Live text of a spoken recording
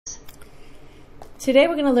Today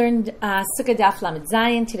we're going to learn Sukkah Daf Lamed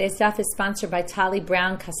Zayin. Today's daf is sponsored by Tali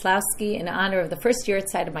Brown Kaslowski in honor of the first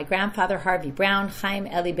yahrzeit of my grandfather Harvey Brown, Chaim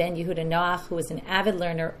Eli ben Yehuda Noach, who was an avid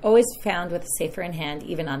learner, always found with a sefer in hand,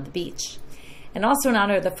 even on the beach. And also in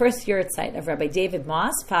honor of the first yahrzeit of Rabbi David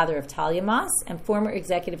Moss, father of Talia Moss, and former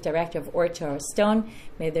executive director of Or Torah Stone.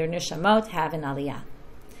 May their neshamot have an aliyah.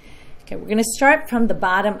 Okay, we're going to start from the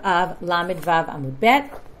bottom of Lamed Vav Amud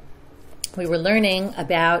Bet. We were learning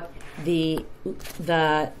about the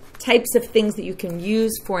types of things that you can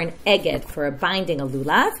use for an eged, for binding a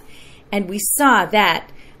lulav. And we saw that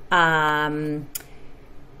Rava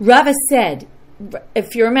said,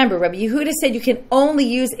 if you remember, Rabbi Yehuda said you can only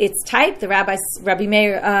use its type. The Rabbi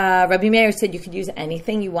Meir said you could use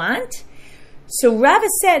anything you want. So Rava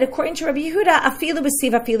said, according to Rabbi Yehuda, afilu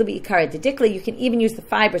b'siv, afilu b'ikara dedikla, you can even use the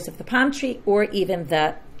fibers of the palm tree or even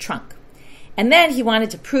the trunk. And then he wanted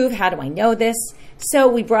to prove, how do I know this? So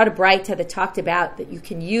we brought a braita that talked about that you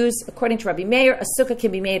can use, according to Rabbi Meir, a sukkah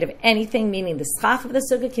can be made of anything, meaning the schach of the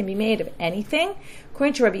sukkah can be made of anything.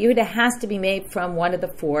 According to Rabbi Yehuda, it has to be made from one of the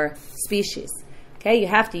four species. Okay, you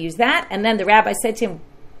have to use that. And then the rabbi said to him,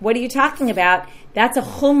 what are you talking about? That's a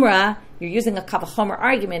chumrah. You're using a kavah chomer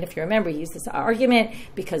argument. If you remember, he used this argument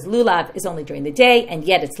because lulav is only during the day, and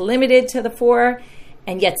yet it's limited to the four.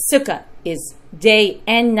 And yet sukkah is day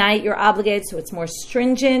and night you're obligated, so it's more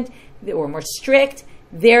stringent or more strict.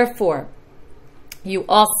 Therefore, it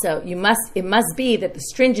must be that the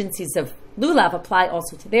stringencies of lulav apply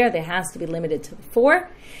also to there. There has to be limited to the four.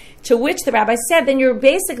 To which the rabbi said, then you're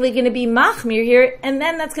basically going to be machmir here, and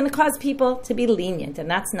then that's going to cause people to be lenient, and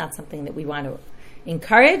that's not something that we want to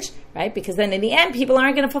encourage, right? Because then in the end, people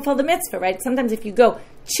aren't going to fulfill the mitzvah, right? Sometimes if you go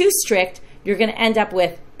too strict, you're going to end up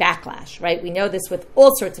with backlash, right? We know this with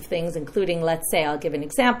all sorts of things, including, let's say, I'll give an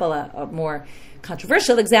example, a more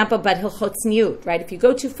controversial example, but hilchot tzniut, right? If you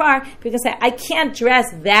go too far, people can say, I can't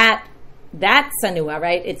dress that sanua,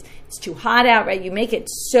 right? It's too hot out, right? You make it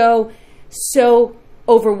so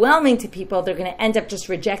overwhelming to people, they're going to end up just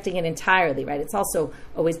rejecting it entirely, right? It's also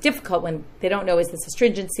always difficult when they don't know, is this a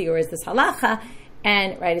stringency or is this halacha?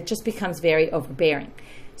 And, right, it just becomes very overbearing.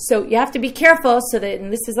 So you have to be careful so that,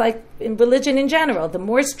 and this is like in religion in general, the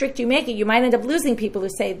more strict you make it, you might end up losing people who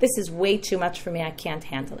say, this is way too much for me, I can't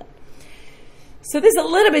handle it. So this is a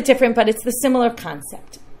little bit different, but it's the similar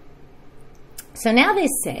concept. So now they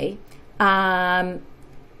say,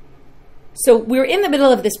 so we're in the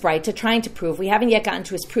middle of this braita trying to prove, we haven't yet gotten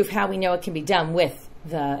to his proof how we know it can be done with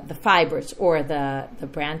the fibers or the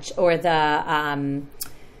branch or the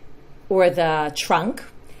trunk.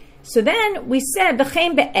 So then we said,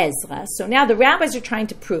 B'chein be'ezra. So now the rabbis are trying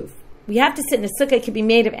to prove. We have to sit in a sukkah, it can be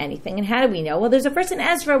made of anything. And how do we know? Well, there's a verse in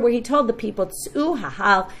Ezra where he told the people, T'u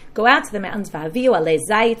hahal, go out to the mountains, v'haviu alei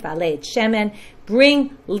zayit, v'alei shemen,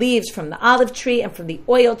 bring leaves from the olive tree and from the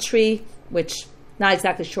oil tree, which not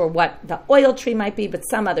exactly sure what the oil tree might be, but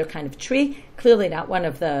some other kind of tree, clearly not one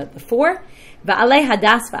of the four. V'alei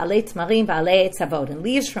hadas, v'alei tmarim, v'alei etzavot, and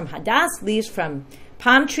leaves from hadas, leaves from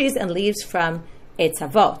palm trees, and leaves from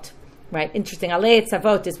etzavot. Right? Interesting. Alei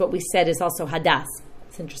etzavot is what we said is also hadas.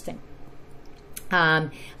 It's interesting.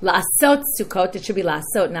 La'asot sukkot, it should be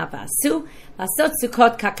la'asot, not ba'asu. La'asot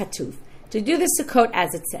sukkot kakatuv. To do the sukkot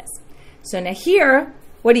as it says. So now here,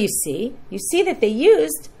 what do you see? You see that they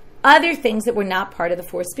used other things that were not part of the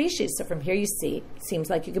four species. So from here you see, it seems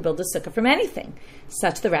like you could build a sukkah from anything.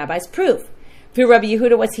 Such the rabbis prove. For Rabbi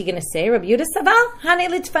Yehuda, what's he going to say? Rabbi Yehuda saval,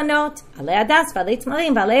 hane litfanot, alei hadas, v'alei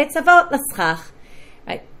tmarim, v'alei etzavot, l'schach.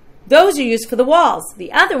 Right? Those are used for the walls.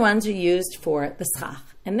 The other ones are used for the schach.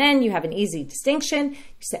 And then you have an easy distinction.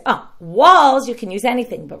 You say, walls, you can use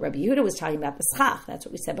anything. But Rabbi Yehuda was talking about the schach. That's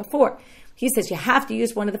what we said before. He says you have to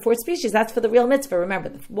use one of the four species. That's for the real mitzvah. Remember,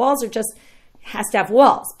 the walls are just, has to have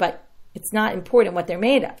walls, but it's not important what they're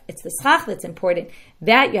made of. It's the schach that's important.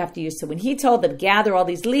 That you have to use. So when he told them, gather all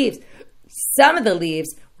these leaves, some of the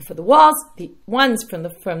leaves were for the walls, the ones from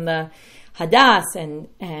the hadas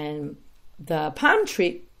and the palm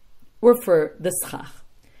tree were for the schach.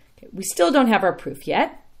 Okay, we still don't have our proof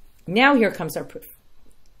yet. Now here comes our proof.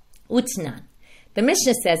 Utnan. The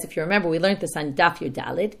Mishnah says, if you remember, we learned this on Daf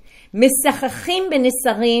Yudalid, Misachachim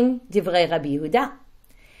b'nisarim divrei Rabbi Yehuda.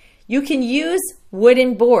 You can use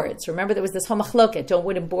wooden boards. Remember, there was this whole machloket. Don't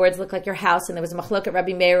wooden boards look like your house? And there was a machloket,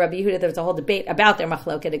 Rabbi Meir, Rabbi Yehuda. There was a whole debate about their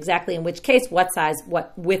machloket, exactly in which case, what size,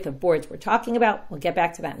 what width of boards we're talking about. We'll get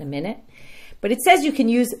back to that in a minute. But it says you can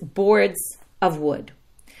use boards of wood.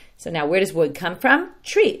 So now where does wood come from?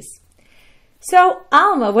 Trees. So,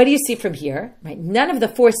 Alma, what do you see from here? Right? None of the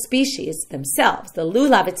four species themselves, the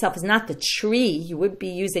lulav itself is not the tree. You would be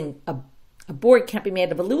using a board can't be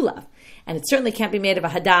made of a lulav. and it certainly can't be made of a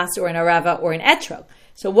hadas or an arba or an etrog.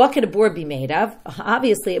 So what could a board be made of?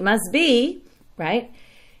 Obviously, it must be, right?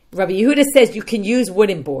 Rabbi Yehuda says you can use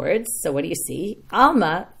wooden boards. So what do you see?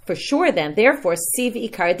 Alma, for sure then, therefore, siv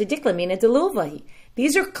ikar dedikla mina delulvahi.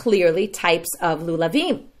 These are clearly types of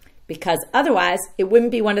lulavim, because otherwise it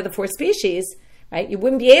wouldn't be one of the 4 species, right? You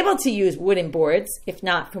wouldn't be able to use wooden boards if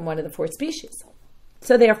not from one of the 4 species.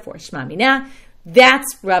 So therefore, shma mina,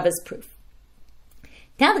 that's Rava's proof.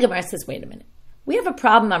 Now the Gemara says, wait a minute. We have a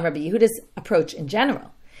problem on Rabbi Yehuda's approach in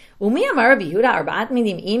general. But we have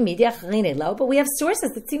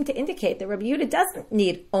sources that seem to indicate that Rabbi Yehuda doesn't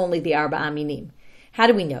need only the arba minim. How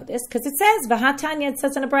do we know this? Because it says, it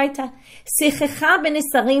says in a braita,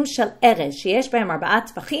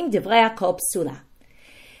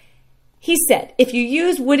 he said, if you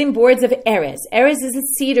use wooden boards of erez is a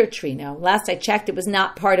cedar tree. Now, last I checked, it was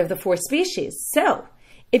not part of the 4 species. So,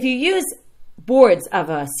 if you use boards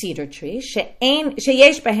of a cedar tree, that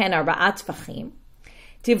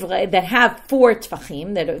have 4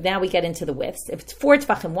 tfachim, now we get into the widths. If it's 4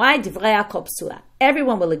 tfachim wide,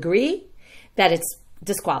 everyone will agree that it's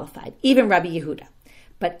disqualified, even Rabbi Yehuda.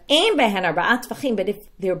 But if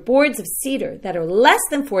they're boards of cedar that are less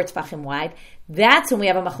than 4 tfachim wide, that's when we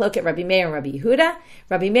have a machloket Rabbi Meir and Rabbi Yehuda.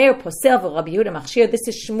 Rabbi Meir posel Rabbi Yehuda machshir. This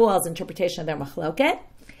is Shmuel's interpretation of their machloket.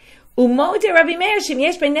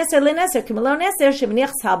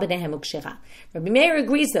 Rabbi Meir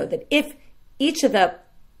agrees though that if each of the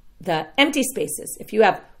empty spaces, if you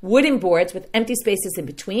have wooden boards with empty spaces in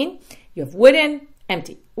between, you have wooden,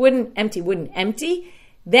 empty, wooden, empty, wooden, empty,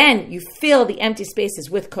 then you fill the empty spaces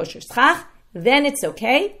with kosher schach, then it's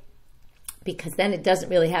okay, because then it doesn't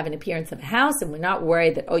really have an appearance of a house, and we're not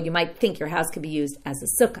worried that, you might think your house could be used as a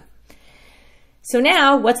sukkah. So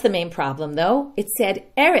now, what's the main problem, though? It said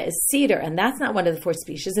erez, cedar, and that's not one of the 4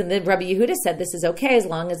 species, and then Rabbi Yehuda said this is okay as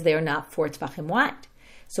long as they're not 4 tefachim wide.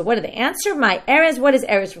 So what do they answer? My erez, what is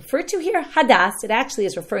erez referred to here? Hadas, it actually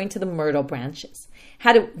is referring to the myrtle branches.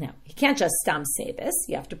 Now, you can't just say this,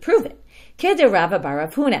 you have to prove it. Keder Rava bar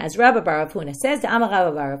Rav Huna, as Rava bar Rav Huna says, the Amar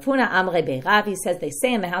Rava bar Rav Huna, Amre be Rav, he says, they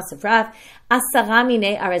say in the house of Rav, Asara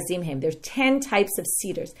mine arazim hem. There's 10 types of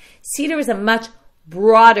cedars. Cedar is a much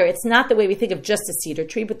broader, it's not the way we think of just a cedar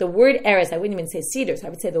tree, but the word erez, I wouldn't even say cedars, I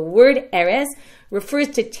would say the word erez refers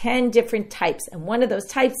to 10 different types, and one of those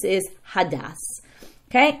types is hadas.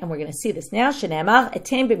 Okay, and we're going to see this now. Shene'amar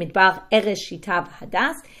etem b'midbar erez shitav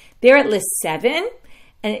hadas. There it lists 7,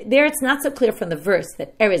 and there it's not so clear from the verse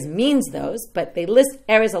that erez means those, but they list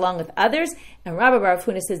erez along with others, and Rabbi bar Rav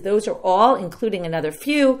Huna says those are all, including another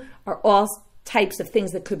few, are all types of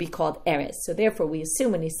things that could be called erez. So therefore we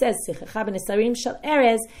assume when he says Sichecha b'nesarim shel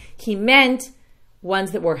erez, he meant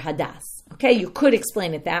ones that were hadas. Okay, you could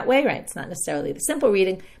explain it that way, right? It's not necessarily the simple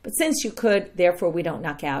reading, but since you could, therefore we don't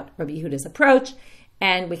knock out Rabbi Yehuda's approach,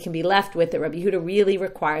 and we can be left with that Rabbi Yehuda really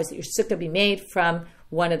requires that your sukkah be made from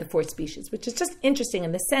one of the 4 species, which is just interesting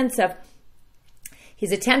in the sense of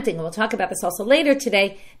he's attempting, and we'll talk about this also later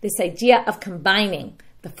today, this idea of combining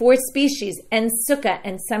the 4 species and sukkah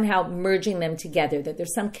and somehow merging them together, that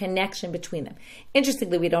there's some connection between them.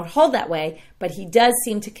 Interestingly, we don't hold that way, but he does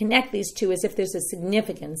seem to connect these two as if there's a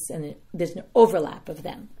significance and there's an overlap of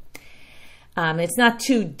them. It's not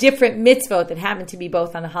 2 different mitzvot that happen to be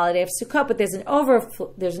both on the holiday of Sukkot, but there's an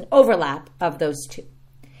overlap of those 2.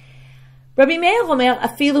 Rabbi Meir Omer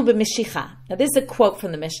afilu b'mishicha. Now this is a quote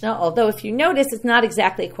from the Mishnah, although if you notice, it's not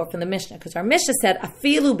exactly a quote from the Mishnah, because our Mishnah said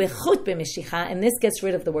afilu b'chut b'mishicha, and this gets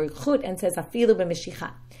rid of the word chut and says afilu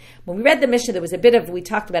b'mishicha. When we read the Mishnah, there was we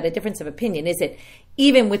talked about a difference of opinion. Is it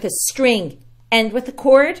even with a string and with a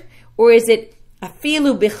cord, or is it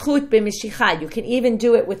afilu b'chut b'mishicha? You can even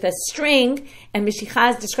do it with a string, and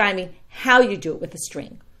mishicha is describing how you do it with a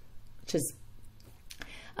string, which is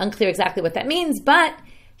unclear exactly what that means, but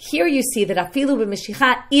here you see that afilu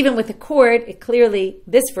b'mishicha, even with a cord, it clearly,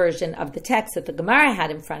 this version of the text that the Gemara had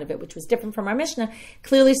in front of it, which was different from our Mishnah,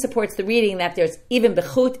 clearly supports the reading that there's even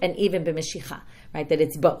b'chut and even b'mishicha, right? That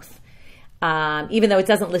it's both. Even though it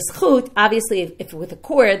doesn't list chut, obviously if with a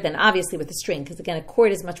cord, then obviously with a string, because again, a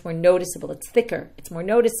cord is much more noticeable, it's thicker, it's more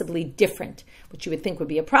noticeably different, which you would think would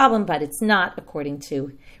be a problem, but it's not according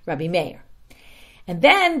to Rabbi Meir. And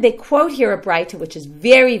then they quote here a braita, which is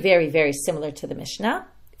very, very, very similar to the Mishnah.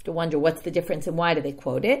 To wonder what's the difference and why do they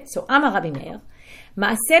quote it. So Amar Rabbi Meir,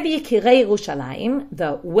 Ma'aseh Yekirei Yerushalayim,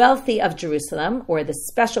 the wealthy of Jerusalem, or the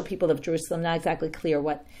special people of Jerusalem, not exactly clear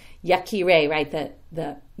what Yakirei, right? The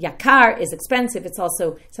Yakar is expensive, it's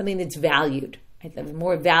also something that's valued. Right? The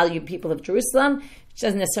more valued people of Jerusalem, which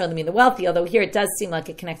doesn't necessarily mean the wealthy, although here it does seem like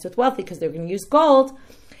it connects with wealthy because they're going to use gold.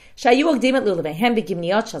 They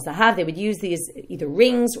would use these either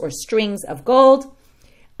rings or strings of gold.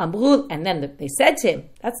 And then they said to him,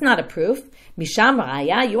 that's not a proof. Misham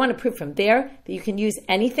raya, you want a proof from there that you can use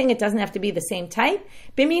anything, it doesn't have to be the same type.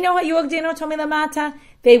 They would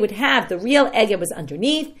have the real eged was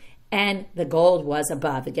underneath and the gold was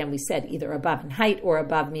above. Again, we said either above in height or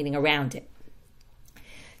above meaning around it.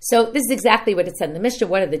 So this is exactly what it said in the Mishnah.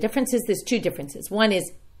 What are the differences? There's two differences. One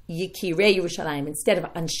is Yikirei Yerushalayim instead of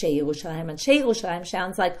Anshei Yerushalayim. Anshei Yerushalayim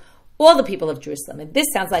sounds like all the people of Jerusalem. And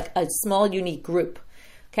this sounds like a small, unique group.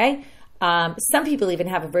 Okay? Some people even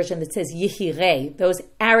have a version that says Yihirei, those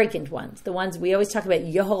arrogant ones. The ones we always talk about,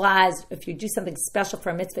 Yeholah, if you do something special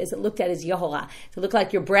for a mitzvah, is it looked at as Yeholah? To look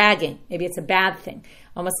like you're bragging. Maybe it's a bad thing.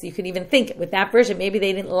 Almost you can even think with that version, maybe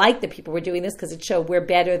they didn't like the people were doing this because it showed we're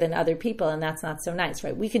better than other people, and that's not so nice,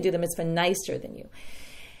 right? We can do the mitzvah nicer than you.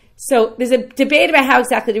 So there's a debate about how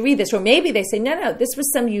exactly to read this, or maybe they say, no, this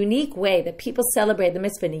was some unique way that people celebrate the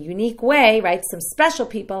mitzvah in a unique way, right? Some special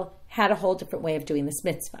people had a whole different way of doing this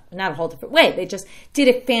mitzvah. Not a whole different way. They just did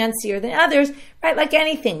it fancier than others, right? Like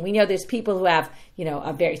anything. We know there's people who have,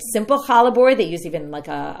 a very simple challah board. They use even like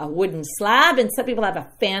a wooden slab, and some people have a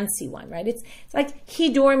fancy one, right? It's like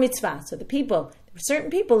hidur mitzvah. So there were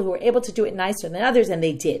certain people who were able to do it nicer than others, and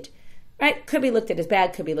they did, right? Could be looked at as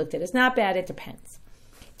bad, could be looked at as not bad. It depends.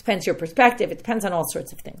 Depends your perspective. It depends on all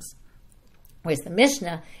sorts of things. Whereas the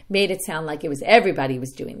Mishnah made it sound like it was everybody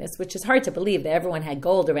was doing this, which is hard to believe that everyone had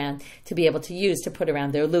gold around to be able to use to put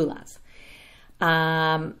around their lulavs.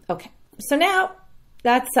 Okay, so now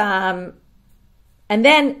that's, and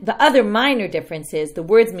then the other minor difference is the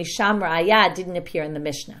words Misham Ra'aya didn't appear in the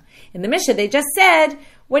Mishnah. In the Mishnah, they just said,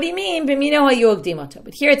 what do you mean? But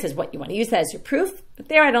here it says what you want to use that as your proof. But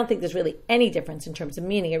there I don't think there's really any difference in terms of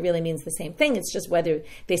meaning. It really means the same thing. It's just whether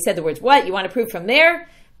they said the words, what? You want to prove from there?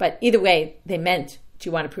 But either way, they meant, do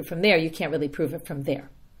you want to prove from there? You can't really prove it from there.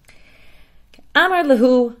 Amar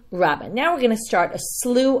lahu Raba. Now we're going to start a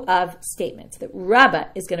slew of statements that Raba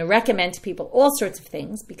is going to recommend to people all sorts of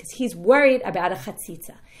things because he's worried about a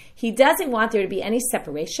chatzitza. He doesn't want there to be any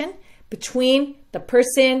separation between the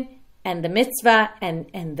person and the mitzvah and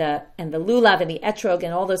the lulav and the etrog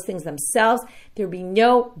and all those things themselves. There will be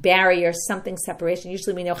no barrier, something separation.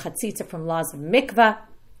 Usually we know chatzitza from laws of mikvah.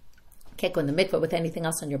 Can't go in the mikvah with anything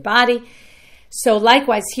else on your body. So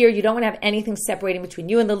likewise here, you don't want to have anything separating between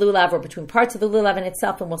you and the lulav or between parts of the lulav in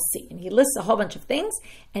itself, and we'll see. And he lists a whole bunch of things,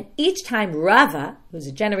 and each time Rava, who's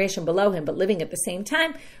a generation below him but living at the same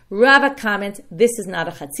time, Rava comments, this is not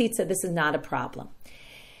a chatzitza, this is not a problem.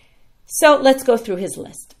 So let's go through his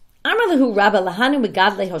list. Amar lahu Raba lahanu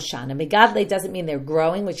megadle hoshana. Megadle doesn't mean they're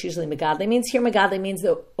growing, which usually megadle means. Here megadle means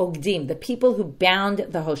the ogdim, the people who bound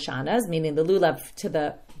the hoshanas, meaning the lulav to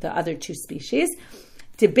the other two species.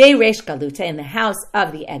 Debei reish galuta, in the house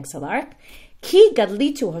of the exilarch. Ki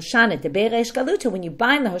gadlitu hoshana debei reish galuta. When you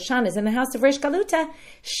bind the hoshanas in the house of reish galuta,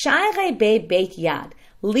 shayrei be beit yad.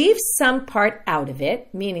 Leave some part out of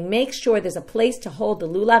it, meaning make sure there's a place to hold the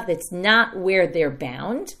lulav that's not where they're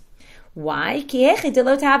bound. Why? We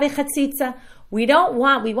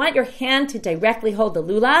want your hand to directly hold the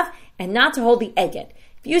lulav and not to hold the eged.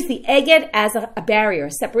 Use the eged as a barrier,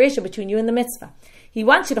 a separation between you and the mitzvah. He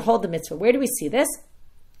wants you to hold the mitzvah. Where do we see this?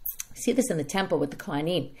 We see this in the temple with the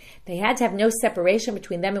Kohanim. They had to have no separation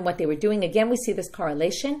between them and what they were doing. Again, we see this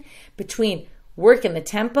correlation between work in the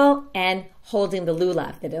temple and holding the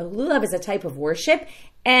lulav. That the lulav is a type of worship,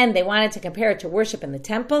 and they wanted to compare it to worship in the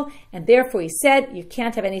temple, and therefore he said you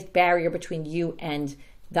can't have any barrier between you and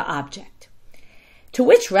the object. To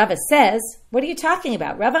which Rava says, what are you talking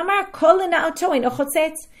about? Rava Amar, kol na'oto eno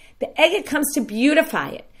chotzetz. The eged comes to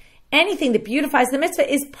beautify it. Anything that beautifies the mitzvah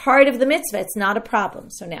is part of the mitzvah. It's not a problem.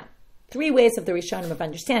 So now, 3 ways of the Rishonim of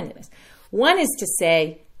understanding this. One is to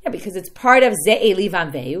say, because it's part of ze'eli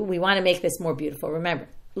vanveyu, we want to make this more beautiful. Remember,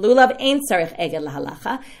 lulav ain't sarich eged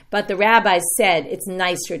lahalacha, but the rabbis said it's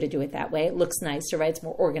nicer to do it that way. It looks nicer, right? It's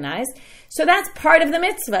more organized. So that's part of the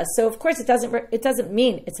mitzvah. So of course it doesn't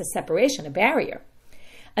mean it's a separation, a barrier.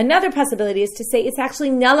 Another possibility is to say it's actually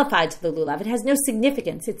nullified to the lulav. It has no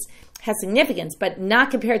significance. It has significance, but not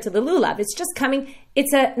compared to the lulav. It's just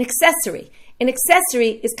it's an accessory. An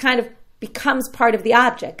accessory is kind of becomes part of the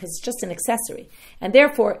object because it's just an accessory. And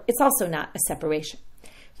therefore, it's also not a separation.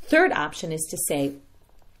 Third option is to say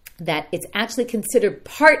that it's actually considered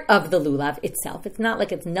part of the lulav itself. It's not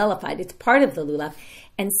like it's nullified. It's part of the lulav.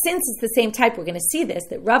 And since it's the same type, we're going to see this,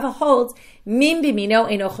 that Rava holds, min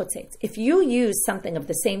bimino eno chotzetz. If you use something of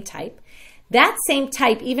the same type, that same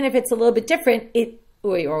type, even if it's a little bit different,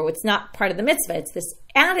 or it's not part of the mitzvah, it's this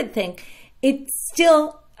added thing, it's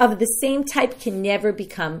still of the same type can never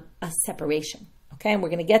become a separation. Okay, and we're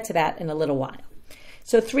going to get to that in a little while.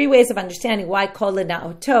 So 3 ways of understanding why kol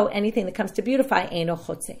lena'oto, anything that comes to beautify, eino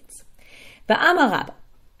chotzetz. Va'amar Raba,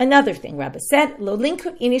 another thing Raba said, lo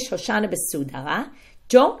linkut inish hoshana besudara,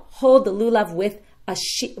 don't hold the lulav with a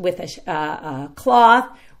cloth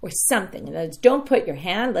or something. In other words, don't put your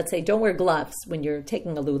hand, let's say don't wear gloves when you're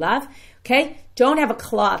taking a lulav, okay? Don't have a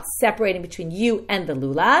cloth separating between you and the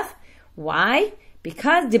lulav. Why?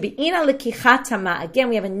 Because debi'ina lekichatama, again,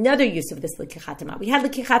 we have another use of this lekichatama. We had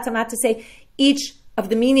lekichatama to say each of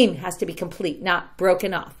the minim has to be complete, not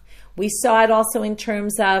broken off. We saw it also in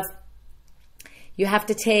terms of you have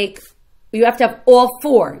to have all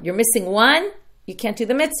 4. You're missing one, you can't do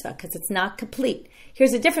the mitzvah because it's not complete.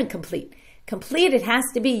 Here's a different complete. Complete, it has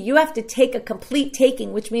to be, you have to take a complete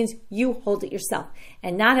taking, which means you hold it yourself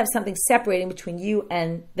and not have something separating between you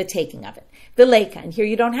and the taking of it. Vileka, and here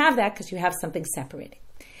you don't have that because you have something separating.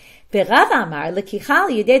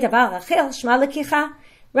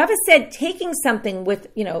 Rava said taking something with,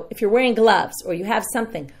 if you're wearing gloves or you have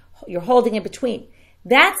something, you're holding in between,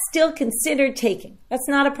 that's still considered taking. That's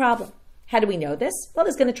not a problem. How do we know this? Well,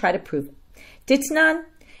 he's going to try to prove it. Ditnan,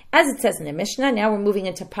 as it says in the Mishnah, now we're moving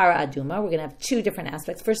into para aduma. We're going to have 2 different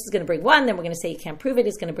aspects. First, he's going to bring one, then we're going to say you can't prove it.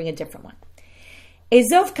 He's going to bring a different one.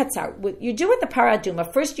 Ezov katzar. What you do with the para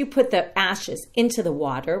aduma, first you put the ashes into the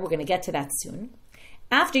water. We're going to get to that soon.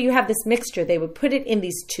 After you have this mixture, they would put it in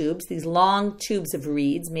these tubes, these long tubes of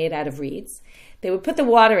reeds, made out of reeds. They would put the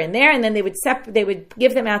water in there, and then they would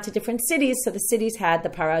give them out to different cities, so the cities had the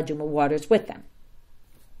para aduma waters with them.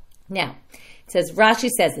 Now, it says, Rashi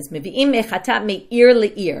says this, Mevi'im mechata me'ir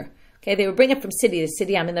le'ir. Okay, they would bring it from city to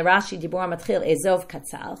city. I'm in the Rashi, Dibor Matchil, Ezov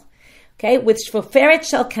Katzal. Okay, with shvoferet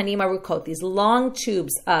shel kanim arukot, these long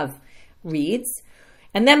tubes of reeds.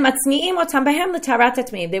 And then matzni'im otam behem l'tarat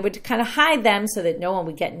atmeim. They would kind of hide them so that no one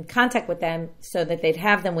would get in contact with them, so that they'd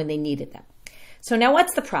have them when they needed them. So now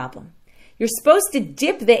what's the problem? You're supposed to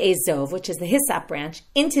dip the ezov, which is the hyssop branch,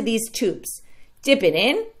 into these tubes. Dip it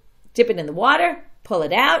in the water, pull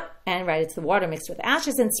it out, and it's the water mixed with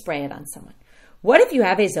ashes, and spray it on someone. What if you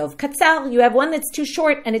have ezov katzal? You have one that's too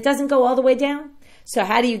short and it doesn't go all the way down. So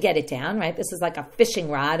how do you get it down, right? This is like a fishing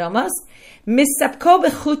rod almost. Misapko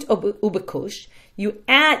bechut ubekush. You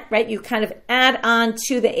add, you kind of add on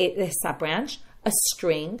to the hyssop branch a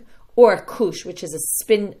string or a kush, which is a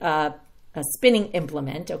spinning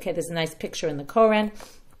implement. Okay, there's a nice picture in the Koran.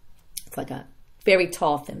 It's like a very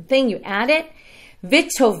tall, thin thing. You add it,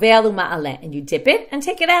 vitovelu ma'aleh, and you dip it and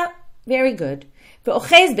take it out. Very good. And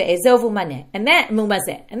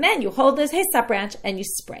then you hold this hyssop branch and you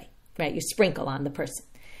spray, you sprinkle on the person.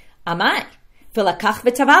 Amai. But there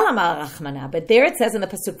it says in the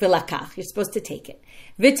pasuk, v'lakach, you're supposed to take it.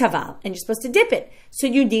 V'taval, and you're supposed to dip it. So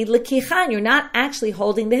you need lekicha, you're not actually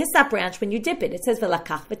holding the hyssop branch when you dip it. It says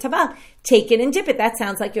v'lakach v'taval, take it and dip it. That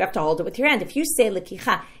sounds like you have to hold it with your hand. If you say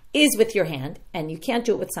lekicha is with your hand and you can't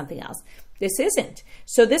do it with something else, this isn't.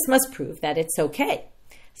 So this must prove that it's okay.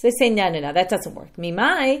 So they say, no, that doesn't work.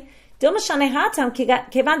 Mimai, this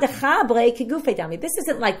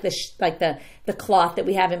isn't like the cloth that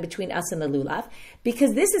we have in between us and the lulav,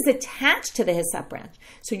 because this is attached to the hyssop branch.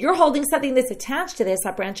 So you're holding something that's attached to the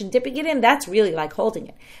hyssop branch and dipping it in, that's really like holding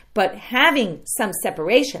it. But having some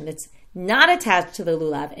separation that's not attached to the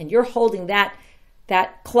lulav, and you're holding that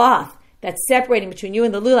cloth that's separating between you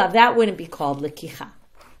and the lulav, that wouldn't be called lekicha.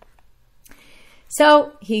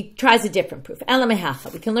 So he tries a different proof.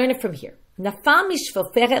 We can learn it from here. You have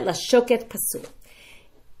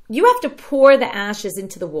to pour the ashes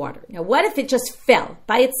into the water. Now, what if it just fell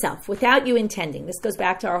by itself without you intending? This goes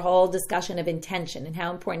back to our whole discussion of intention and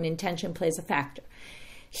how important intention plays a factor.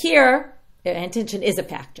 Here, intention is a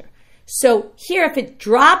factor. So here, if it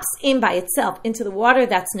drops in by itself into the water,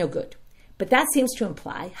 that's no good. But that seems to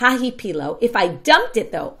imply, hahi pilo, if I dumped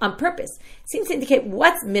it though, on purpose, it seems to indicate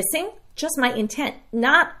what's missing, just my intent,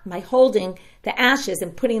 not my holding the ashes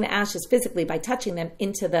and putting the ashes physically by touching them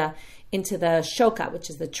into the shoka, which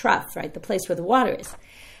is the trough, the place where the water is.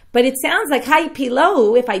 But it sounds like hahi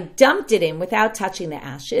pilo, if I dumped it in without touching the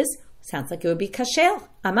ashes, sounds like it would be kasher.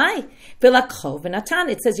 Amai. V'lakho v'natan.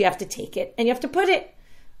 It says you have to take it and you have to put it.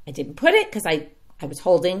 I didn't put it because I was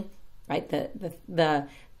holding the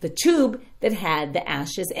tube that had the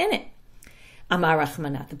ashes in it. Amar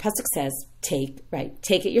Rachmanat. The pasuk says,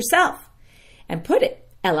 take it yourself and put it.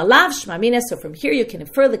 Elalav shma mina. So from here you can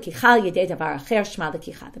infer lekichal yedei davar acher shma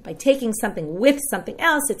lekicha. That by taking something with something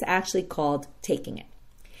else, it's actually called taking it.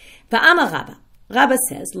 Va'amar Raba. Raba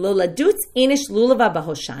says, lo ladutz inish lulava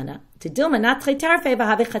bahoshana tedilma natre tarfe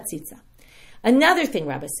v'have chatzitza. Another thing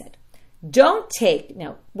Raba said, Don't take,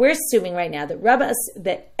 now we're assuming right now that Raba,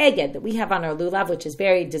 the eged that we have on our lulav, which is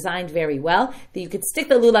designed very well, that you could stick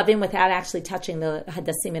the lulav in without actually touching the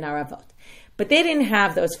hadasim and aravot. But they didn't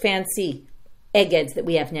have those fancy egeds that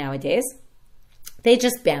we have nowadays. They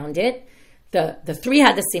just bound it. The 3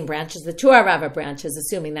 hadasim branches, the 2 arava branches,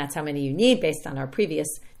 assuming that's how many you need based on our previous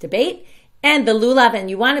debate, and the lulav, and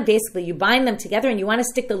you bind them together and you want to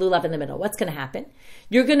stick the lulav in the middle. What's going to happen?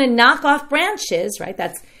 You're going to knock off branches, right?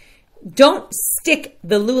 Don't stick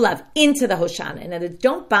the lulav into the hoshana. In other words,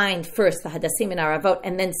 don't bind first the hadasim and aravot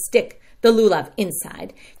and then stick the lulav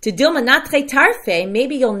inside. To dilma natre tarfe,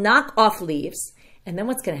 maybe you'll knock off leaves. And then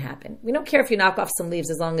what's going to happen? We don't care if you knock off some leaves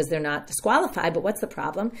as long as they're not disqualified, but what's the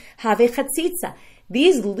problem? Have chatzitza.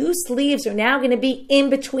 These loose leaves are now going to be in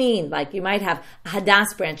between, like you might have a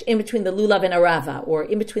hadas branch in between the lulav and arava, or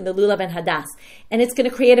in between the lulav and hadas. And it's going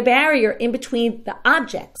to create a barrier in between the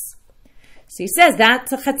objects. So he says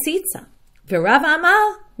that's a chatzitza. Rava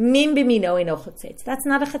amar min b'mino eno chatzitza. That's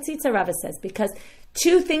not a chatzitza, Rava says, because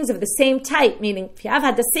 2 things of the same type, meaning if you have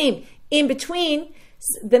hadasim in between,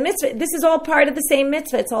 the mitzvah, this is all part of the same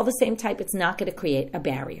mitzvah. It's all the same type. It's not going to create a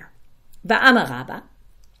barrier. Va'amar Raba.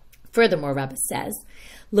 Furthermore, Raba says,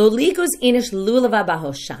 Lo ligus inish lulava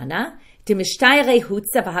bahoshana demishtayre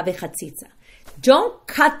hutza v'have chatzitza. Don't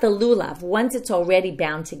cut the lulav once it's already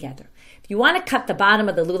bound together. If you want to cut the bottom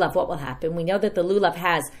of the lulav, what will happen? We know that the lulav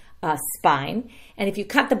has a spine, and if you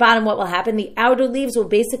cut the bottom, what will happen? The outer leaves will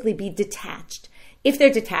basically be detached. If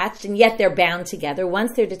they're detached and yet they're bound together,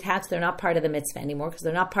 once they're detached, they're not part of the mitzvah anymore because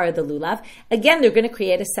they're not part of the lulav. Again, they're going to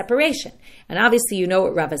create a separation. And obviously, you know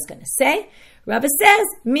what Rava's going to say. Rava says,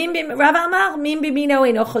 Rava amar, min b'mino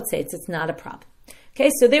eno chotzetz. It's not a problem.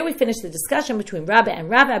 Okay, so there we finish the discussion between Raba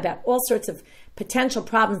and Rava about all sorts of potential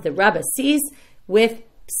problems that Raba sees with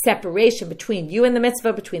separation between you and the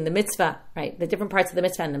mitzvah, between the mitzvah, right, the different parts of the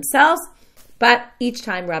mitzvah and themselves. But each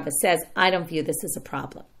time Rava says, I don't view this as a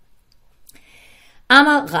problem.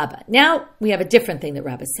 Amar Raba. Now we have a different thing that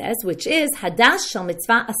Raba says, which is hadas shel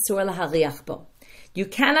mitzvah asur lahariach bo. You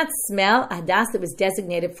cannot smell a hadas that was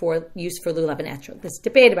designated for use for lulav and etrog. This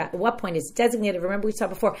debate about at what point is it designated. Remember we saw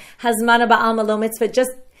before, hazmana ba'alma lo mitzvah,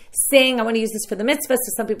 just saying I want to use this for the mitzvah.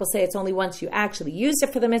 So some people say it's only once you actually use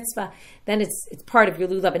it for the mitzvah, then it's part of your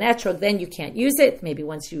lulav and etrog, then you can't use it, maybe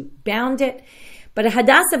once you bound it. But a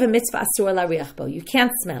hadas of a mitzvah asur lahariach bo, you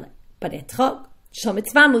can't smell it. But etrog, shel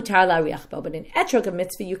mitzvah mutar lahariach bo, but in etrog of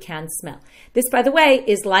mitzvah you can smell. This, by the way,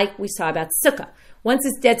 is like we saw about Sukkah. Once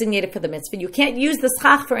it's designated for the mitzvah, you can't use the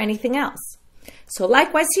schach for anything else. So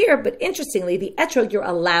likewise here, but interestingly, the etrog you're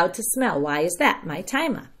allowed to smell. Why is that? My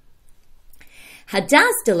taima.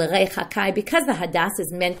 Hadas delerecha kai, because the hadas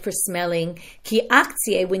is meant for smelling, ki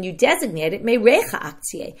aktie, when you designate it, meirecha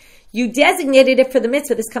aktie. You designated it for the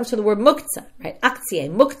mitzvah. This comes from the word muktzah, right?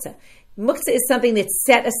 Aktie, muktzah. Muktzah is something that's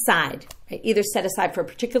set aside, right? Either set aside for a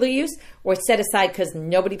particular use or set aside because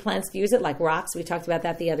nobody plans to use it, like rocks. We talked about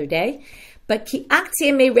that the other day. But ki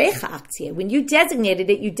aktie meirecha aktie, when you designated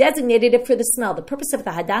it for the smell. The purpose of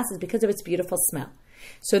the hadas is because of its beautiful smell.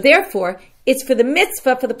 So therefore, it's for the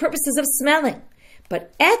mitzvah for the purposes of smelling.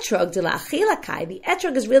 But etrog de la achilakai, the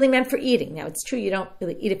etrog is really meant for eating. Now it's true you don't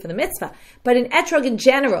really eat it for the mitzvah, but in etrog in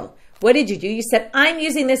general, what did you do? You said, I'm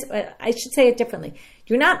using this, I should say it differently.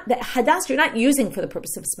 The hadas you're not using for the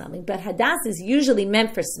purpose of smelling, but hadas is usually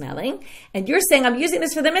meant for smelling, and you're saying, I'm using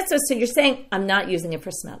this for the mitzvah, so you're saying, I'm not using it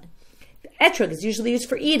for smelling. The etrog is usually used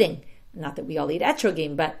for eating. Not that we all eat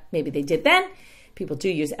etrogim, but maybe they did then. People do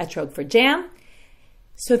use etrog for jam.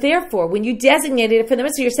 So therefore, when you designated it for the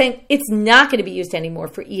mitzvah, you're saying it's not going to be used anymore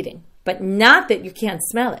for eating, but not that you can't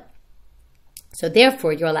smell it. So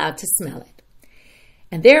therefore, you're allowed to smell it.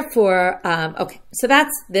 And therefore, so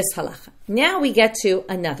that's this halacha. Now we get to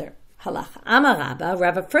another halacha. Amar Raba,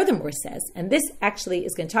 Rava furthermore says, and this actually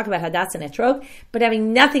is going to talk about hadas and etrog, but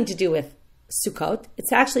having nothing to do with Sukkot.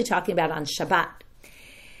 It's actually talking about on Shabbat.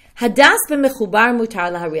 Hadas b'mechubar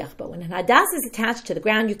mutar lahariach bo. When hadas is attached to the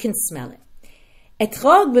ground, you can smell it.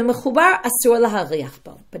 Etrog b'mechubar asur lahariach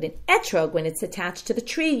bo. But in etrog, when it's attached to the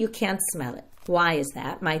tree, you can't smell it. Why is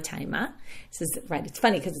that? My taima. This is right. It's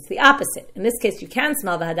funny because it's the opposite. In this case, you can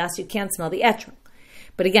smell the hadas, you can't smell the etrog.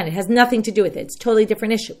 But again, it has nothing to do with it. It's a totally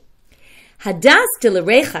different issue. Hadas de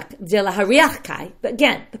lahariach kai. But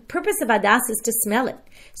again, the purpose of hadas is to smell it.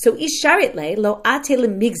 So isharit le lo ate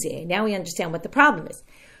lemigzie. Now we understand what the problem is.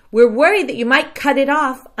 We're worried that you might cut it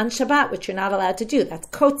off on Shabbat, which you're not allowed to do. That's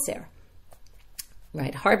kotzer,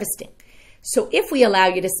 right? Harvesting. So if we allow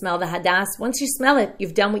you to smell the hadas, once you smell it,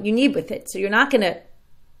 you've done what you need with it. So you're not going to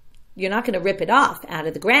you're not going to rip it off out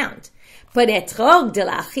of the ground. But etrog de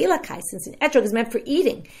la achilakai, since an etrog is meant for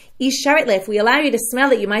eating, if we allow you to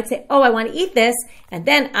smell it, you might say, oh, I want to eat this, and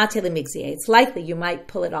then atele migzie. It's likely you might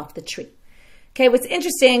pull it off the tree. Okay, what's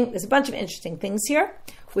interesting, there's a bunch of interesting things here,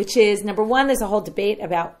 which is, number one, there's a whole debate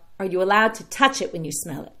about, are you allowed to touch it when you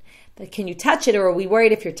smell it? Can you touch it, or are we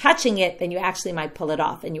worried if you're touching it, then you actually might pull it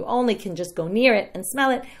off, and you only can just go near it and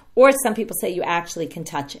smell it, or some people say you actually can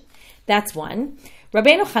touch it. That's one.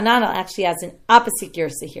 Rabbeinu Hananel actually has an opposite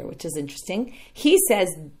girsa here, which is interesting. He says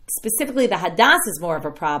specifically the hadas is more of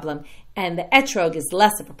a problem, and the etrog is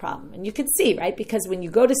less of a problem. And you can see, right? Because when you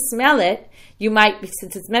go to smell it, you might,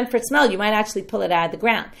 since it's meant for smell, you might actually pull it out of the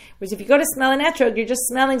ground. Whereas if you go to smell an etrog, you're just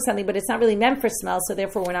smelling something, but it's not really meant for smell, so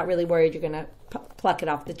therefore we're not really worried you're going to pluck it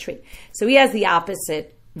off the tree. So he has the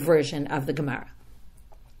opposite version of the Gemara.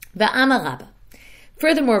 Va'amar Raba.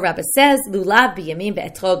 Furthermore, Raba says, lulav biyamin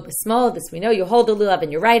ve'etrog b'smol. This we know. You hold the lulav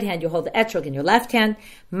in your right hand, you hold the etrog in your left hand.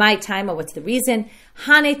 My time, or what's the reason?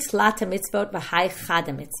 Hane tlata mitzvot v'hai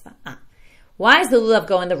chada mitzvah. Why does the lulav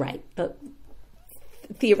go in the right?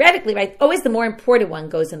 Theoretically, right, always the more important one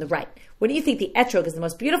goes in the right. What do you think the etrog is the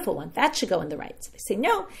most beautiful one? That should go in the right. So they say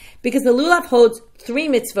no, because the lulav holds 3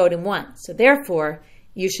 mitzvot in one. So therefore,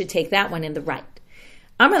 you should take that one in the right.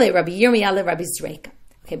 Amarle Rabbi Yirmiyah Rabbi Zreika.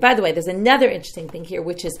 Okay, by the way, there's another interesting thing here,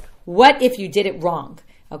 which is, what if you did it wrong?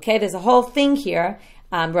 Okay, there's a whole thing here.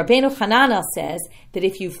 Rabbeinu Hananel says that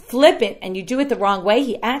if you flip it and you do it the wrong way,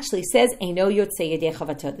 he actually says, Eino yotzei yedei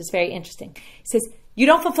chavatot. This is very interesting. He says, you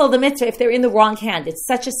don't fulfill the mitzvah if they're in the wrong hand. It's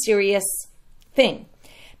such a serious thing.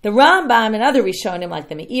 The Rambam and other Rishonim, like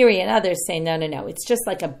the Meiri and others, say, no. It's just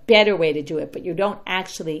like a better way to do it, but you don't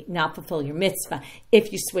actually not fulfill your mitzvah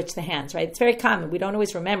if you switch the hands, right? It's very common. We don't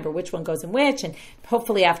always remember which one goes in which, and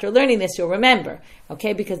hopefully after learning this, you'll remember,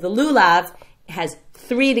 okay? Because the lulav has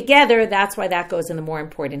 3 together, that's why that goes in the more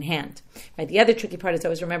important hand, right? The other tricky part is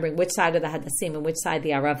always remembering which side of the hadasim and which side the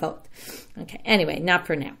aravot. Okay, anyway, not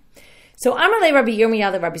for now. So, Amarle Rabbi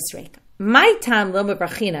Yirmiyah Rabbi Zreika. My tam lo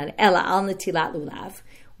mebrachinan ela al netilat lulav.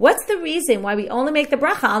 What's the reason why we only make the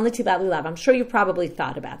bracha al netilat lulav? I'm sure you probably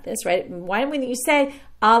thought about this, right? Why wouldn't you say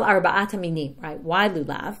al arba minim, right? Why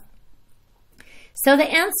lulav? So the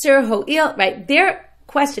answer, ho'il, right? Their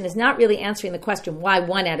question is not really answering the question why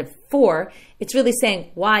 1 out of 4. It's really saying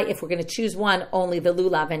why, if we're going to choose one, only the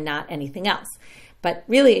lulav and not anything else. But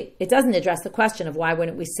really, it doesn't address the question of why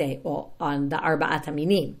wouldn't we say on the arba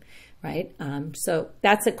minim, right? So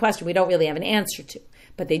that's a question we don't really have an answer to.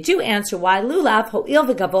 But they do answer why lulav ho'il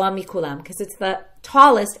v'gavoa mikulam, because it's the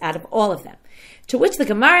tallest out of all of them. To which the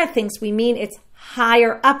Gemara thinks we mean it's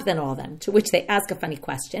higher up than all of them. To which they ask a funny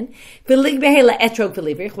question: why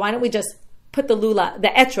don't we just put the lulav, the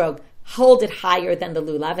etrog, hold it higher than the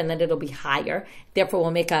lulav, and then it'll be higher. Therefore,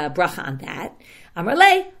 we'll make a bracha on that.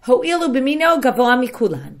 Amarle ho'ilu b'mino gavoa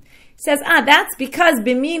mikulan. Says, that's because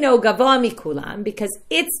b'mino gavoa mikulan, because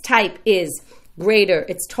its type is greater,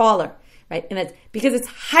 it's taller. Right, and it's because its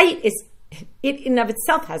height is, it in of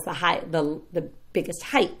itself has the biggest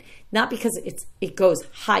height, not because it goes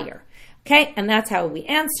higher. Okay, and that's how we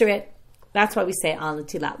answer it. That's why we say al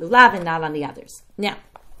netilat lulav and not on the others. Now,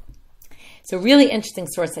 it's a really interesting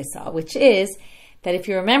source I saw, which is that if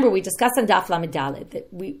you remember, we discussed on Daf Lamed Daled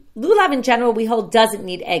that lulav in general we hold doesn't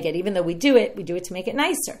need eged, even though we do it to make it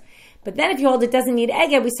nicer. But then if you hold it doesn't need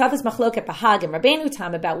eged, we saw this machloket Bahag and Rabbeinu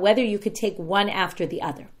Tam about whether you could take one after the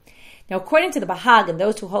other. Now, according to the Bahag and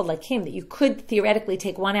those who hold like him, that you could theoretically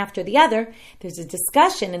take one after the other, there's a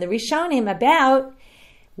discussion in the Rishonim about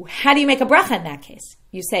how do you make a bracha in that case?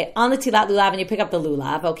 You say, al netilat lulav, and you pick up the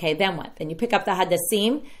lulav. Okay, then what? Then you pick up the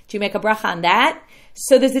hadasim. Do you make a bracha on that?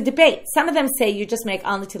 So there's a debate. Some of them say you just make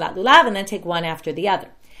al netilat lulav and then take one after the other.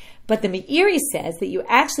 But the Meiri says that you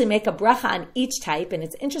actually make a bracha on each type, and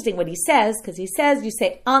it's interesting what he says, because he says you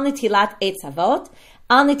say al netilat eitz avot,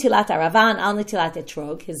 al netilat arava, and al netilat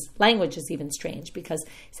etrog. His language is even strange because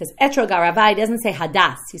he says etrog arava. He doesn't say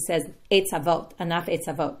hadas. He says eitz avot, anaf eitz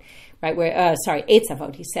avot. Right? Eitz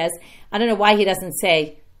avot. He says, I don't know why he doesn't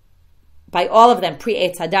say by all of them pre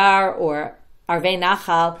eitz hadar or arvei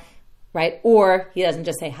nachal. Right? Or he doesn't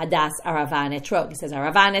just say hadas, arava, and etrog. He says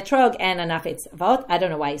arava and etrog and anaf eitz avot. I don't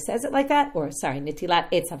know why he says it like that. Or,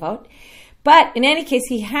 netilat eitz avot. But in any case,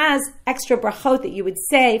 he has extra brachot that you would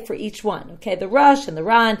say for each one. Okay, the Rosh and the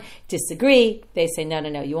Ran disagree. They say, no,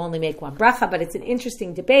 you only make one bracha. But it's an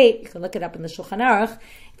interesting debate. You can look it up in the Shulchan Aruch.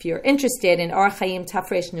 If you're interested in Orach Chaim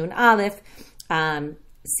Tafresh Nun Aleph,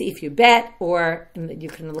 see if you bet, or you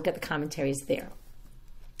can look at the commentaries there.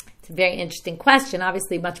 It's a very interesting question,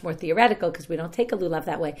 obviously much more theoretical because we don't take a lulav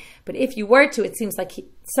that way. But if you were to, it seems like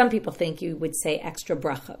some people think you would say extra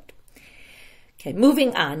brachot. Okay,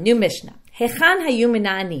 moving on. New Mishnah. Hechan hayu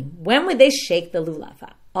mena'anim. When would they shake the lulav?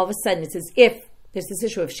 All of a sudden, it's as if there's this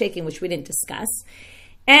issue of shaking, which we didn't discuss.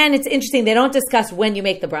 And it's interesting, they don't discuss when you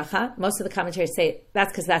make the bracha. Most of the commentaries say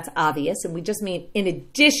that's because that's obvious, and we just mean, in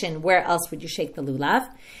addition, where else would you shake the lulav?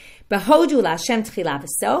 Behodu la'Hashem tchila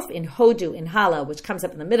v'sof, in Hodu, in Hallel, which comes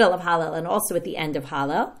up in the middle of Hallel and also at the end of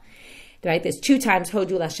Hallel. Right? There's 2 times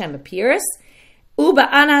Hodu la'Hashem appears. Uba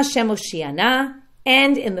ana Hashem Oshiana,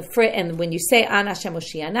 and when you say ana Hashem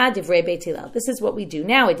Oshiana, divrei Beit Hillel. This is what we do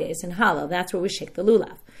nowadays in Hallel. That's where we shake the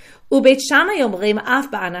lulav. Ubeit Shammai omrim af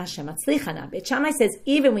ba'ana Hashem atzlichana. Beit Shammai says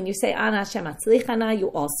even when you say ana Hashem atzlichana, you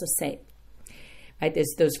also say it. Right?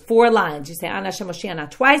 There's those 4 lines. You say ana Hashem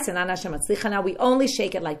Oshiana twice and ana Hashem atzlichana. We only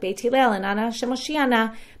shake it like Beit Hillel and ana Hashem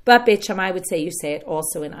Oshiana, but Beit Shammai would say you say it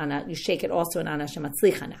also in ana. You shake it also in ana Hashem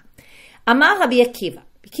atzlichana. Amar Rabbi Akiva.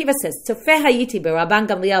 Akiva says, Tzofeh hayiti b'Rabban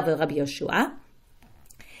Gamliel v'Rabbi Yoshua,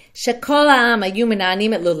 shekol ha'am hayu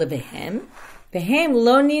mena'anim et lulavihem, v'hem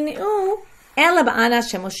lo nin'u ela ba'ana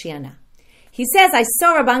Hashem Oshiana. He says, I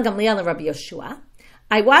saw Rabban Gamliel and Rabbi Yoshua.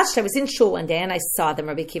 I was in shul one day and I saw them,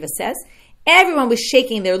 Rabbi Akiva says. Everyone was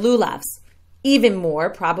shaking their lulavs, even more,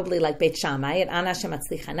 probably like Beit Shammai at ana Hashem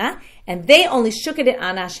atzlichana, and they only shook it at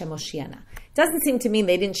ana Hashem Oshiana. Doesn't seem to mean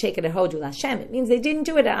they didn't shake it at Hodu L'Hashem. It means they didn't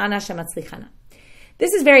do it at ana Hashem atzlichana.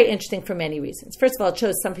 This is very interesting for many reasons. First of all, it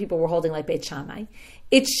shows some people were holding like Beit Shammai.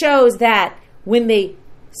 It shows that when they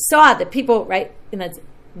saw that people, right,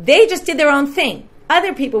 they just did their own thing.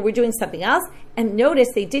 Other people were doing something else, and notice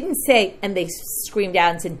they didn't say, and they screamed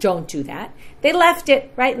out and said, don't do that. They left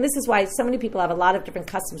it, right? And this is why so many people have a lot of different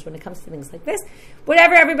customs when it comes to things like this.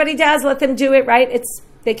 Whatever everybody does, let them do it, right?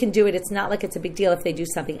 They can do it. It's not like it's a big deal if they do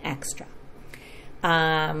something extra,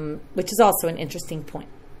 which is also an interesting point.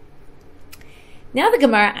 Now the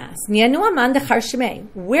Gemara asks, Niyanua man dechar shemei.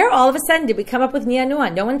 Where all of a sudden did we come up with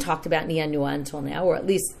Niyanua? No one talked about Niyanua until now, or at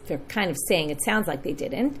least they're kind of saying it sounds like they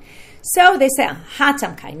didn't. So they say,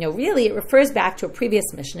 Hatamkai. No, really, it refers back to a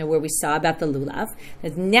previous Mishnah where we saw about the lulav.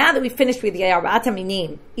 Now that we finished with the arba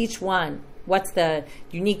minim, each one, what's the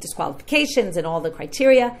unique disqualifications and all the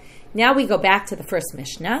criteria, now we go back to the first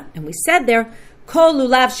Mishnah, and we said there, Kol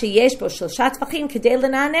lulav sheyesh bo shlosha tfachim kedei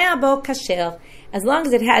lenanea bo kasher. As long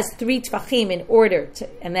as it has 3 tfachim in order to,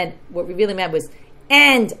 and then what we really meant was,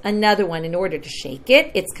 and another one in order to shake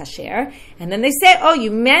it, it's kasher. And then they say, oh,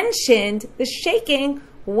 you mentioned the shaking.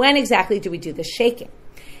 When exactly do we do the shaking?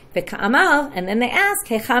 The ka'amal, and then they ask,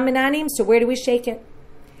 hecha menanim, so where do we shake it?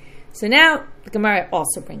 So now the Gemara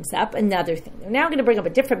also brings up another thing. We're now going to bring up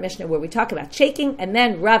a different Mishnah where we talk about shaking, and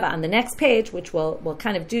then Rava on the next page, which we'll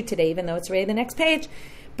kind of do today, even though it's already the next page.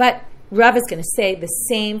 But Rava is going to say the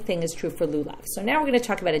same thing is true for lulav. So now we're going to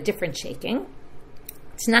talk about a different shaking.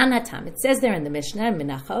 T'nanatam. It says there in the Mishnah, in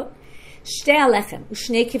Menachot, Shtei alechem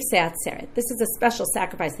u'shnei kivsei atzeret. This is a special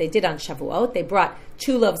sacrifice they did on Shavuot. They brought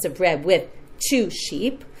 2 loaves of bread with 2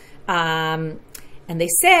 sheep. And they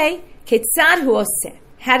say, Ketzad hu oseh.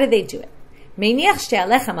 How do they do it? Meiniach shtei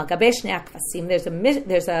alechem al gabei shnei akvasim.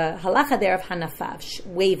 There's a halacha there of hanafav,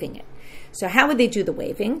 waving it. So how would they do the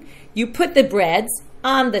waving? You put the breads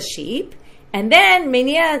on the sheep, and then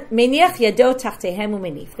meiniach yado tachtehem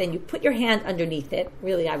u'menif. Then you put your hand underneath it.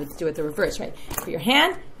 Really, I would do it the reverse, right? For your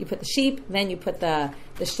hand, you put the sheep, then you put the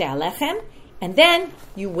shtei alechem, and then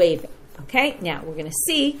you wave it. Okay? Now, we're going to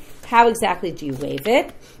see how exactly do you wave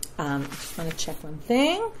it. I just want to check one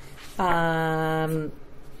thing.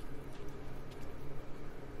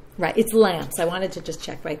 Right, it's lambs. I wanted to just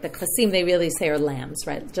check, right? The kvasim, they really say are lambs,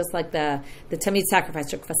 right? Just like the tamid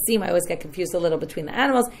sacrifice or kvasim, I always get confused a little between the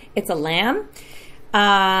animals. It's a lamb.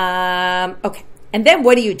 Okay, and then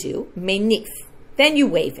what do you do? Menif. Then you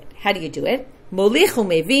wave it. How do you do it? Molichu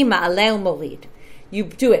mevi ma'aleu morid. You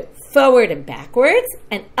do it forward and backwards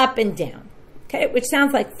and up and down. Okay, which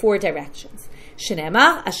sounds like 4 directions.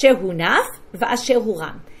 Shenemar asher hunaf va'asher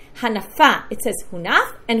huram. Hanafa, it says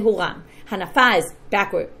hunaf and huram. Hanafa is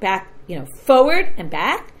forward and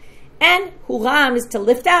back, and huram is to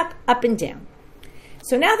lift up and down.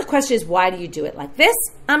 So now the question is, why do you do it like this?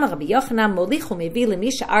 Amar Rabbi Yochanan molichu mevi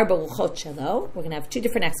lemisha arba ruchot shelo. We're going to have 2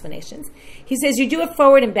 different explanations. He says you do it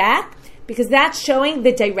forward and back because that's showing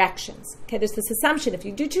the directions. Okay, there's this assumption if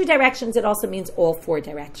you do 2 directions, it also means all 4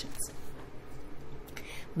 directions.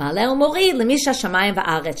 You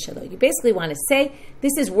basically want to say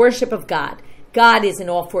this is worship of God. God is in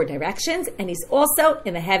all 4 directions, and He's also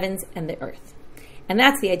in the heavens and the earth. And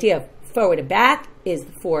that's the idea of forward and back is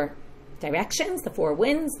the 4 directions, the 4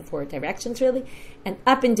 winds, the 4 directions really, and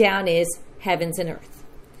up and down is heavens and earth.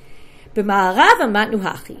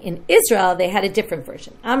 In Israel, they had a different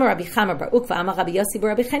version. Amar Rabbi Chama bar Ukva, Amar Rabbi Yossi bar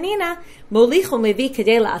Rabbi Chanina, Molicho mevi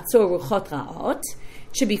kedei la'atzor ruchot ra'ot,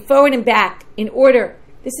 should be forward and back in order.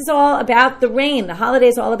 This is all about the rain. The holiday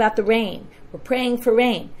is all about the rain. We're praying for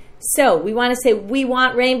rain. So we want to say we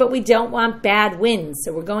want rain, but we don't want bad winds.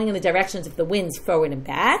 So we're going in the directions of the winds forward and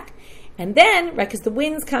back. And then, right, because the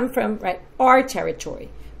winds come from, right, our territory,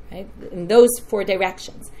 right, in those 4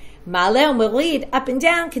 directions. Ma'aleh u'morid, up and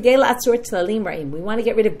down, kedei la'atzor tlalim ra'im. We want to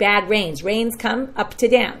get rid of bad rains. Rains come up to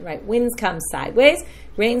down, right? Winds come sideways.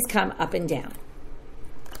 Rains come up and down.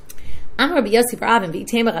 Rabbi Yossi bar Avin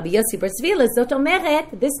v'itema Rabbi Yossi bar Zvila zot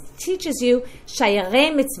omeret. This teaches you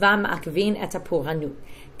shayarei mitzvah ma'akvin et hapuranut.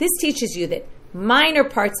 This teaches you that minor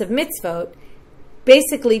parts of mitzvot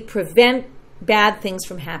basically prevent bad things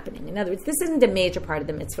from happening. In other words, this isn't a major part of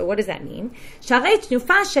the mitzvah. What does that mean?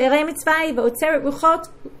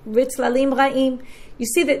 You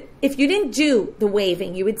see that if you didn't do the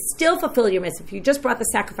waving, you would still fulfill your mitzvah. If you just brought the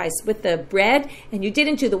sacrifice with the bread and you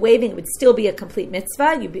didn't do the waving, it would still be a complete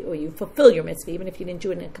mitzvah, or you fulfill your mitzvah, even if you didn't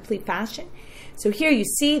do it in a complete fashion. So here you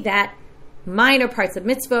see that minor parts of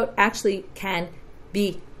mitzvah actually can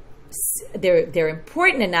be, they're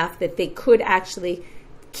important enough that they could actually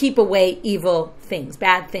keep away evil things,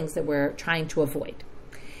 bad things that we're trying to avoid.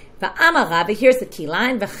 V'amar Rava, here's the key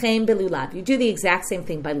line, v'chein belulav. You do the exact same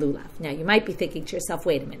thing by lulav. Now, you might be thinking to yourself,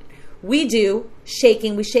 wait a minute. We shake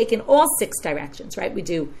in all 6 directions, right? We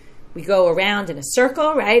go around in a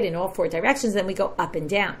circle, right, in all 4 directions, then we go up and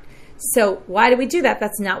down. So why do we do that?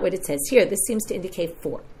 That's not what it says here. This seems to indicate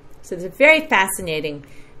 4. So there's a very fascinating,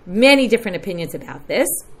 many different opinions about this.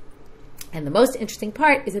 And the most interesting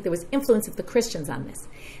part is that there was influence of the Christians on this.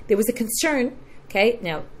 There was a concern, okay,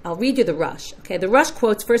 now I'll read you the Rush. Okay, the Rush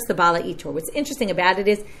quotes first the Bala Itor. What's interesting about it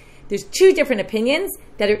is there's 2 different opinions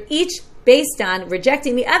that are each based on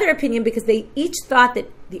rejecting the other opinion because they each thought that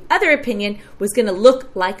the other opinion was going to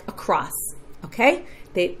look like a cross. Okay?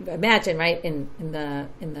 They imagine, right, in the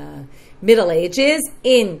Middle Ages,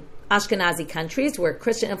 in Ashkenazi countries where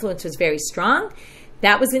Christian influence was very strong,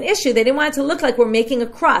 that was an issue. They didn't want it to look like we're making a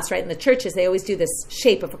cross, right? In the churches, they always do this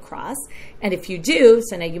shape of a cross. And if you do,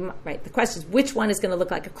 so now the question is, which one is going to look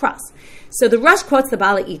like a cross? So the Rush quotes the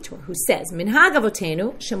Bala Itor, who says, Minhag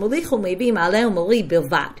avotenu, shemulichu mevi ma'aleh u'mori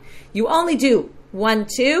bilvad. You only do 1,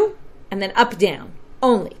 2, and then up, down.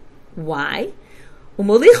 Only. Why?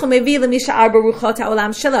 U'molichu mevi lemisha arba ruchot ha'olam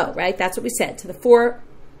shelo, right? That's what we said, to the 4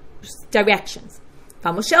 directions.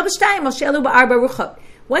 V'moshel b'shtayim, moshelu ba'arba ruchot.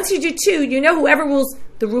 Once you do 2, you know whoever rules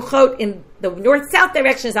the ruchot in the north-south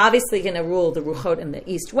direction is obviously going to rule the ruchot in the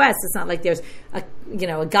east-west. It's not like there's a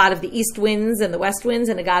god of the east winds and the west winds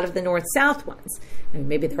and a god of the north-south ones. I mean,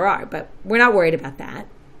 maybe there are, but we're not worried about that.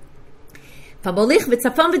 Now,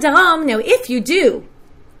 if you do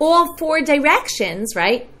all 4 directions,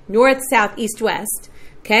 right, north, south, east, west,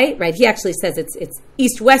 okay, right, he actually says it's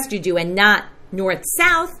east-west you do and not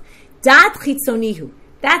north-south, dat chitzonihu.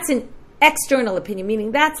 That's an external opinion,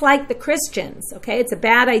 meaning that's like the Christians, okay? It's a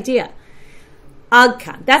bad idea.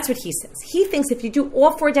 Agkan, that's what he says. He thinks if you do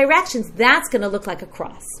all 4 directions, that's going to look like a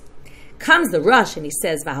cross. Comes the Rush and he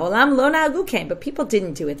says, V'haolam lo na'agu kain, but people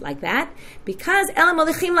didn't do it like that because elam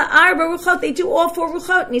molichim la'arba ruchot, they do all 4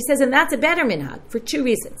 ruchot, and he says, and that's a better minhag for 2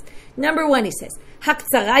 reasons. Number 1, he says,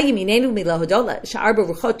 Haktzara yiminenu milahodot sha'arba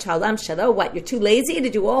ruchot sha'olam shelo. What, you're too lazy to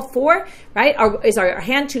do all 4, right? Is our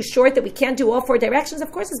hand too short that we can't do all 4 directions?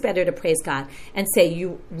 Of course it's better to praise God and say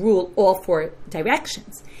you rule all 4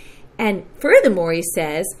 directions. And furthermore, he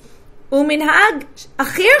says, Uminhag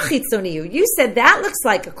achir chitzoniyu. You said that looks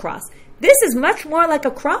like a cross. This is much more like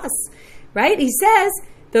a cross, right? He says,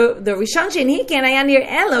 the Rishon Shenhiken ayanir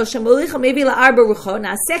elo shemulicha maybe la'arba ruchot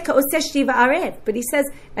na'aseh ka'oseh shtiva arev. But he says,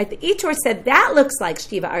 right, the Itor said that looks like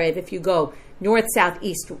shtiva arev if you go north, south,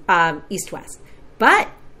 east, east, west. But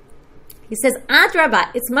he says,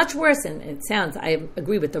 adraba, it's much worse, and it sounds, I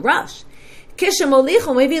agree with the Rush.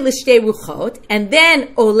 Kishamolicha maybe l'shtei ruchot, and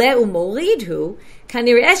then ole u'moridhu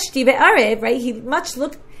kanireh shtiva arev, right? He much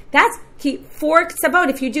looked. That's 4 ksavot.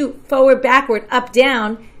 If you do forward, backward, up,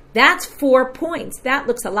 down, that's 4 points. That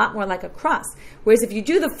looks a lot more like a cross. Whereas if you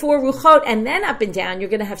do the 4 ruchot and then up and down, you're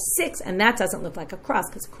going to have 6, and that doesn't look like a cross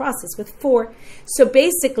because a cross is with 4. So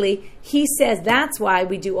basically, he says that's why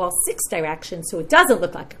we do all 6 directions, so it doesn't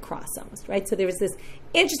look like a cross almost, right? So there was this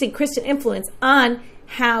interesting Christian influence on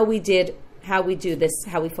how we do this,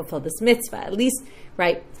 how we fulfill this mitzvah, at least,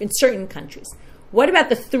 right, in certain countries. What about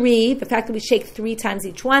the 3, the fact that we shake 3 times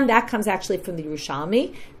each one? That comes actually from the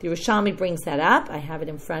Yerushalmi. The Yerushalmi brings that up. I have it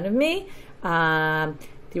in front of me. The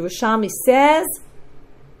Yerushalmi says,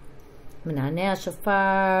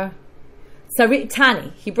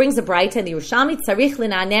 Tani, he brings a braita in the Yerushalmi, tzarich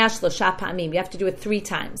l'na'aneh shlosha pa'amim. You have to do it 3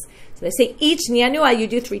 times. So they say each nianua you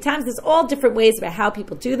do 3 times. There's all different ways about how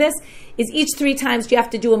people do this. Is each 3 times do you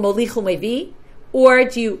have to do a molichu mevi? Or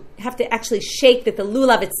do you have to actually shake that the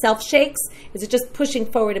lulav itself shakes? Is it just pushing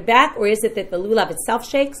forward and back? Or is it that the lulav itself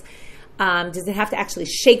shakes? Does it have to actually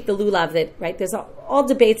shake the lulav? Right? There's all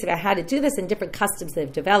debates about how to do this and different customs that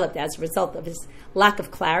have developed as a result of this lack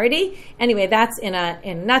of clarity. Anyway, that's in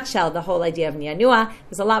a nutshell the whole idea of nianua.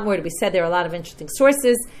 There's a lot more to be said. There are a lot of interesting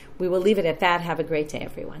sources. We will leave it at that. Have a great day,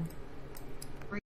 everyone.